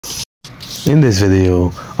In this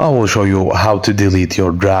video, I will show you how to delete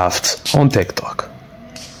your drafts on TikTok.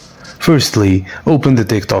 Firstly, open the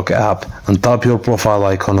TikTok app and tap your profile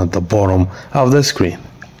icon at the bottom of the screen.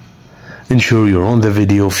 Ensure you're on the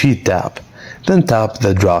video feed tab, then tap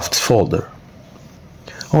the Drafts folder.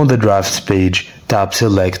 On the Drafts page, tap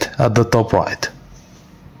Select at the top right.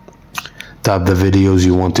 Tap the videos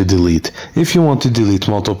you want to delete. If you want to delete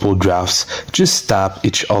multiple drafts, just tap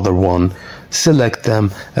each other one, select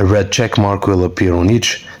them, a red check mark will appear on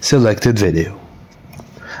each selected video.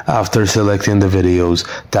 After selecting the videos,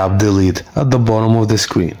 tap Delete at the bottom of the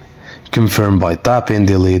screen. Confirm by tapping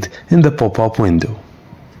Delete in the pop-up window.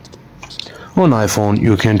 On iPhone,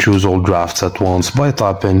 you can choose all drafts at once by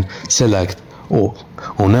tapping Select All.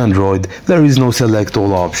 On Android, there is no Select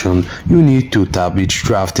All option. You need to tap each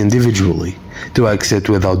draft individually. To exit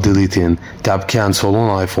without deleting, tap Cancel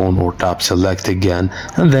on iPhone or tap Select again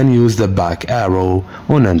and then use the back arrow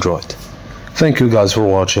on Android. Thank you guys for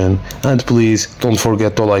watching, and please don't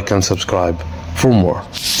forget to like and subscribe for more.